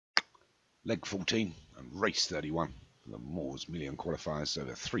Leg 14 and race 31. The Moors Million qualifiers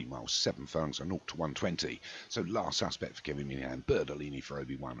over 3 miles, 7 furlongs, and 0 to 120. So last suspect for Kevin Minahan, Berdolini for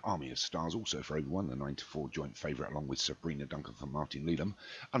Obi-Wan, Army of Stars also for Obi-Wan, the 9 to 4 joint favourite along with Sabrina Duncan for Martin Leedham.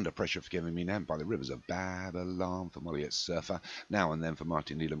 Under pressure for Kevin Minahan by the Rivers of Babylon for Molliet Surfer. Now and then for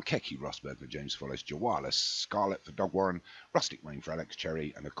Martin Leedham, Keki Rosberg for James Follis, Jawala Scarlet for Dog Warren, Rustic Rain for Alex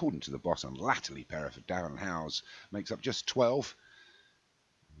Cherry, and according to the boss, and latterly Para for Darren Howes makes up just 12.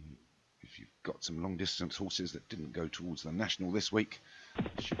 If you've got some long distance horses that didn't go towards the National this week,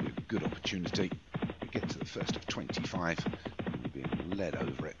 this should be a good opportunity to get to the first of 25. And we're being led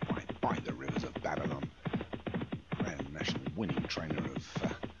over it by the Rivers of Babylon, Grand National winning trainer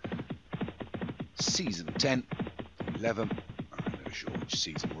of season 10 from 11. I'm not sure which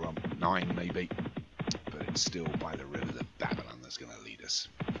season we're on, 9 maybe, but it's still by the Rivers of Babylon that's going to lead us.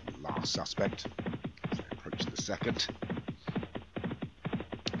 From last suspect as we approach the second.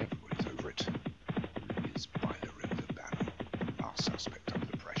 Suspect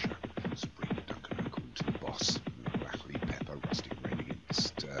under pressure. Sabrina Duncan according to the boss. Latterly Pepper, Rustic Rain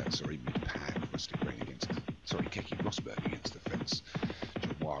against mid-pack, Rustic Rain against Keki Rosberg against the fence.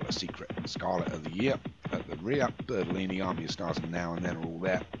 Jawala Secret, Scarlet of the Year at the rear. Berdolini, Army of Stars, and Now and Then are all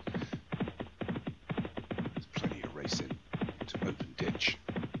there. There's plenty of racing into an open ditch.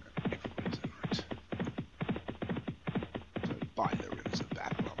 Everybody's over it. So by the Rivers of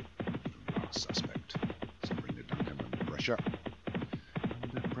Babylon from last suspect. Sabrina Duncan under pressure.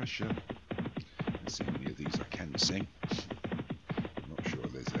 Let's see any of these I can sing. I'm not sure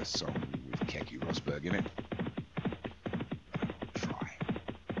there's a song with Keki Rosberg in it, but I'll try.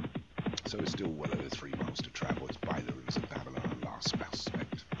 So it's still well over 3 miles to travel. It's by the Rivers of Babylon, and last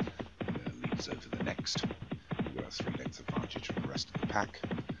suspect leads over the next. We've got a 3-length advantage from the rest of the pack.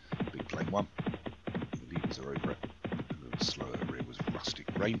 Big plain one. The leaders are over it. A little slower the rear was Rustic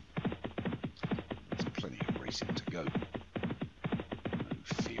Rain. There's plenty of racing to go.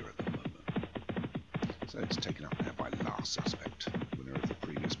 So it's taken up now by last suspect, winner of the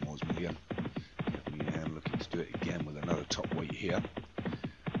previous Moors Million. Kevin Minahan looking to do it again with another top weight here.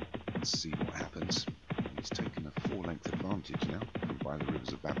 Let's see what happens. He's taken a 4-length advantage now, come by the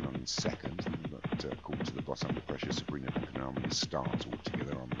Rivers of Babylon in second. But according to the boss, under pressure, Sabrina Duncan and Army of Stars all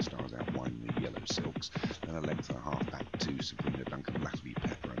together. Army of Stars outwining the Yellow Silks. Then a length and a half back to Sabrina Duncan, Latterly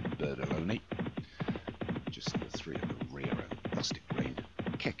Pepper and Berdolini. Just the 3 at the rear, and Rustic Rain,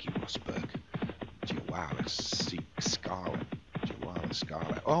 Keki Rosberg. Jawala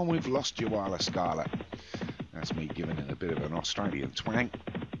Scarlet. Oh, we've lost Jawala Scarlet. That's me giving it a bit of an Australian twang.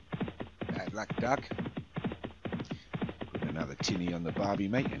 Bad luck, Doug. Put another tinny on the Barbie,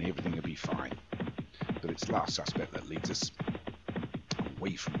 mate, and everything will be fine. But it's last suspect that leads us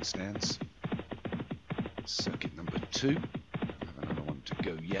away from the stands. Circuit number 2. I have another one to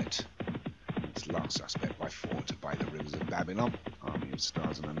go yet. It's last suspect by 4 to by the Rivers of Babylon. Army of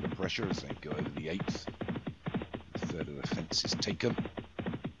Stars and under pressure as they go over the 8th. The 3rd of the fence is taken.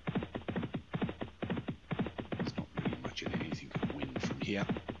 There's not really much in it. Anything could win from here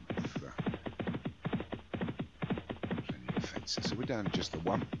with plenty of fences. So we're down to just the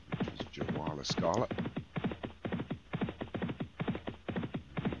one, which was Jawala Scarlet.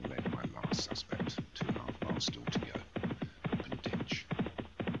 Being led by last suspect. 2.5 miles still to go. Open ditch.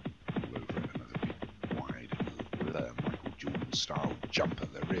 All over it. Another big wide Michael Jordan style jump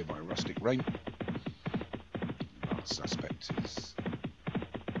at the rear by Rustic Rain. Last suspect is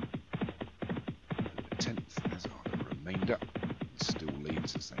the 10th, as are the remainder. It still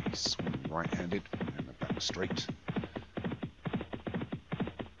leads as they swing right-handed and the back straight.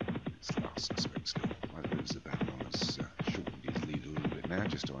 It's last suspect still. By the Rivers of Babylon has shortened his lead a little bit now,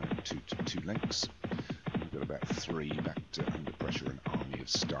 just around 2 lengths. We've got about 3 back to under pressure and Army of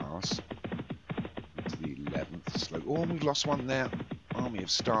Stars. To the 11th, slow. Oh, we've lost one there. Army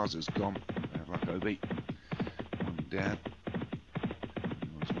of Stars has gone. Bad luck, Obi. One down.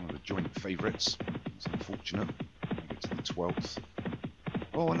 It was one of the joint favourites. It's unfortunate. We get to the 12th.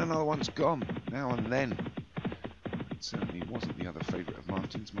 Oh, and another one's gone. Now and Then. It certainly wasn't the other favourite of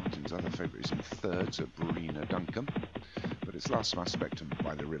Martin's. Martin's other favourite is in 3rd, so Sabrina Duncan. But it's last suspect and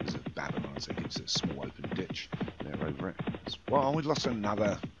by the Rivers of Babylon as they get to a small open ditch. They're over it. Well, we lost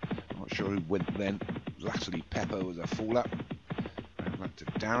another. I'm not sure who went then. Latterly Pepper was a faller. Bad luck to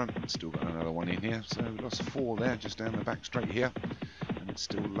Darren. Still got another one in here. So we lost 4 there, just down the back straight here. And it's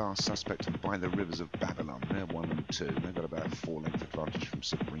still last suspect and by the Rivers of Babylon. They're 1 and 2. They've got about a 4-length advantage from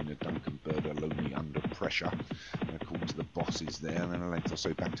Sabrina Duncan, Berdolini under pressure. And according to the bosses there, and then a length or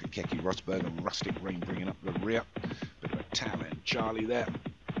so back to Keki Rosberg and Rustic Rain bringing up the rear. Bit of a talent Charlie there.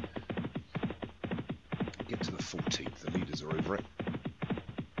 Get to the 14th. The leaders are over it.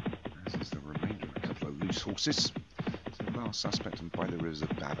 As is the loose horses. So Last Suspect and By the Rivers of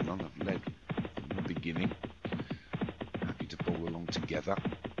Babylon have led from the beginning. Happy to bowl along together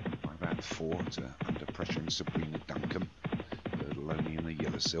by about 4 to Under Pressure and Sabrina Duncan. Third Lonely in the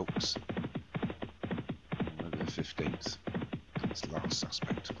Yellow Silks. Over the 15th, it's Last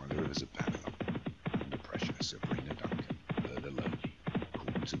Suspect By the Rivers of Babylon. Under Pressure, Sabrina Duncan. Third Lonely,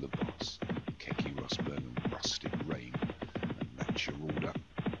 Called to the Boss. Kecky Rosberg and Rustic Rain. And that's your order.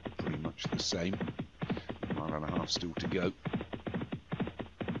 Pretty much the same. A mile and a half still to go.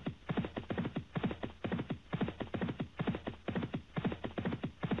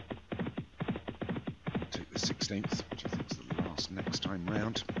 Take the 16th, which I think is the last next time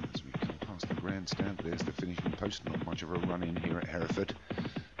round. As we come past the grandstand, there's the finishing post. Not much of a run in here at Hereford.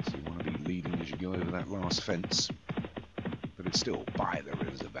 So you want to be leading as you go over that last fence. But it's still By the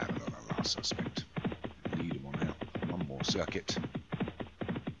Rivers of Babylon, a Last Suspect. Lead them on out. One more circuit.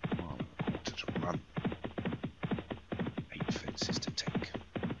 Mile and a quarter to run. 8 fences to take.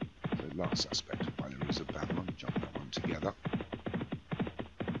 So Last Suspect By the Rivers of Babylon. Jump that one together.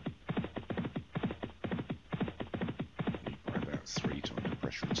 Lead by about 3 to Under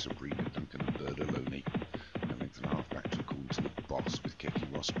Pressure and Sabrina Duncan and Berdaloni. A length and a half back to Call to the Boss with Kecky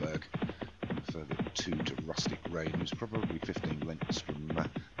Rosberg. And a further 2 to Rustic Rain, who's probably 15 lengths from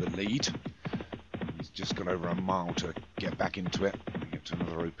the lead. He's just got over a mile to get back into it and get to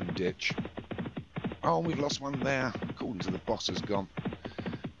another open ditch. Oh, we've lost one there. According to the Boss has gone.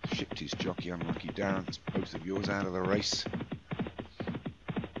 Shipped his jockey, unlucky Darren. That's both of yours out of the race.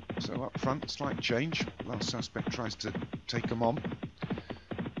 So up front, slight change. Last Suspect tries to take them on.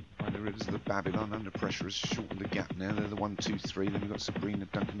 By the Rivers of the Babylon, Under Pressure has shortened the gap now. They're the 1, 2, 3. Then we've got Sabrina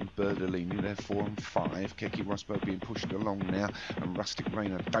Duncan and Berdalini. They're 4 and 5. Kecky Rosberg being pushed along now. And Rustic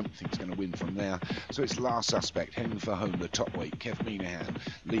Rain, I don't think is going to win from there. So it's Last Suspect heading for home. The top weight, Kev Minahan,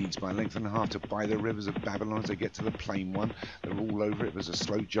 leads by a length and a half to By the Rivers of Babylon as they get to the plain one. They're all over it. There's a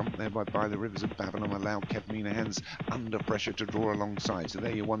slow jump there by the Rivers of Babylon. Allowed Kev Minahan's Under Pressure to draw alongside. So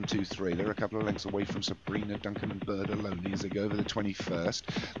there you're 1, 2, 3. They're a couple of lengths away from Sabrina Duncan and Berdaloni as they go over the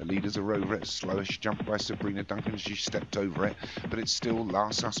 21st. The leaders are over it. Slowish jump by Sabrina Duncan as she stepped over it. But it's still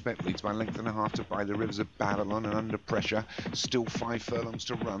Last Suspect leads by a length and a half to By the Rivers of Babylon and Under Pressure. Still 5 furlongs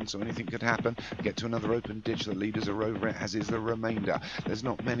to run, so anything could happen. Get to another open ditch. The leaders are over it, as is the remainder. There's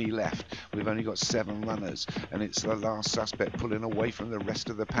not many left. We've only got 7 runners, and it's the Last Suspect pulling away from the rest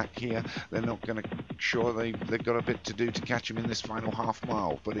of the pack here. They're not going to... Sure, they've got a bit to do to catch him in this final half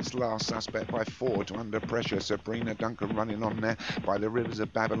mile, but it's Last Suspect by 4 to Under Pressure. Sabrina Duncan running on there. By the Rivers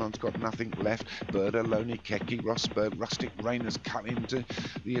of Babylon's got nothing left. Berdaloni, Kecky Rosberg, Rustic Rain has cut into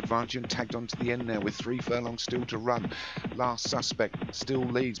the advantage and tagged onto the end now with 3 furlongs still to run. Last Suspect still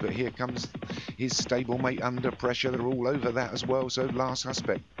leads, but here comes his stablemate Under Pressure. They're all over that as well. So Last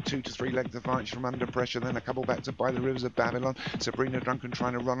Suspect 2 to 3 length advantage from Under Pressure, then a couple back to By the Rivers of Babylon. Sabrina Duncan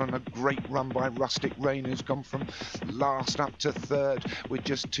trying to run on a great run by Rustic Rain, who's gone from last up to 3rd with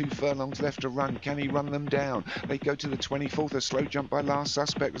just 2 furlongs left to run. Can he run them down? They go to the 24th. A slow jump by Last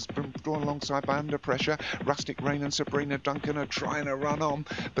Suspect has been drawn alongside by Under Pressure. Rustic Rain and Sabrina Duncan are trying to run on,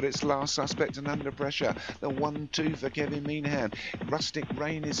 but it's Last Suspect and Under Pressure. The 1-2 for Kevin Minahan. Rustic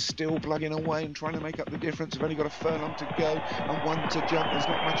Rain is still plugging away and trying to make up the difference. They've only got a furlong to go and 1 to jump. There's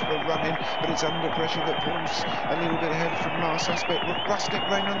not much of a run in, but it's Under Pressure that pulls a little bit ahead from Last Suspect. Rustic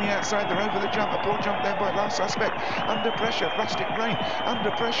Rain on the outside. They're over the jump. A poor jump there by Last Suspect. Under Pressure. Rustic Rain.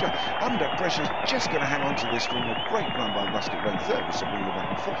 Under Pressure. Under Pressure's just going to hang on to this string. A great run by Rustic Rain. 3rd was Sabrina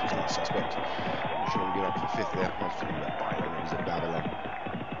Duncan. 4th was Last Suspect. I'm sure we'll get up for 5th there. After By the Rivers of Babylon.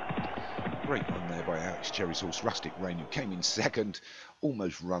 Great run there by Alex Cherry's horse Rustic Rain, who came in 2nd,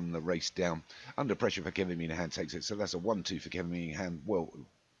 almost run the race down. Under Pressure for Kevin Minahan takes it, so that's a 1-2 for Kevin Minahan. Well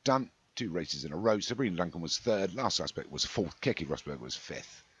done. 2 races in a row. Sabrina Duncan was 3rd, Last Suspect was 4th, Kecky Rosberg was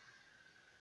 5th.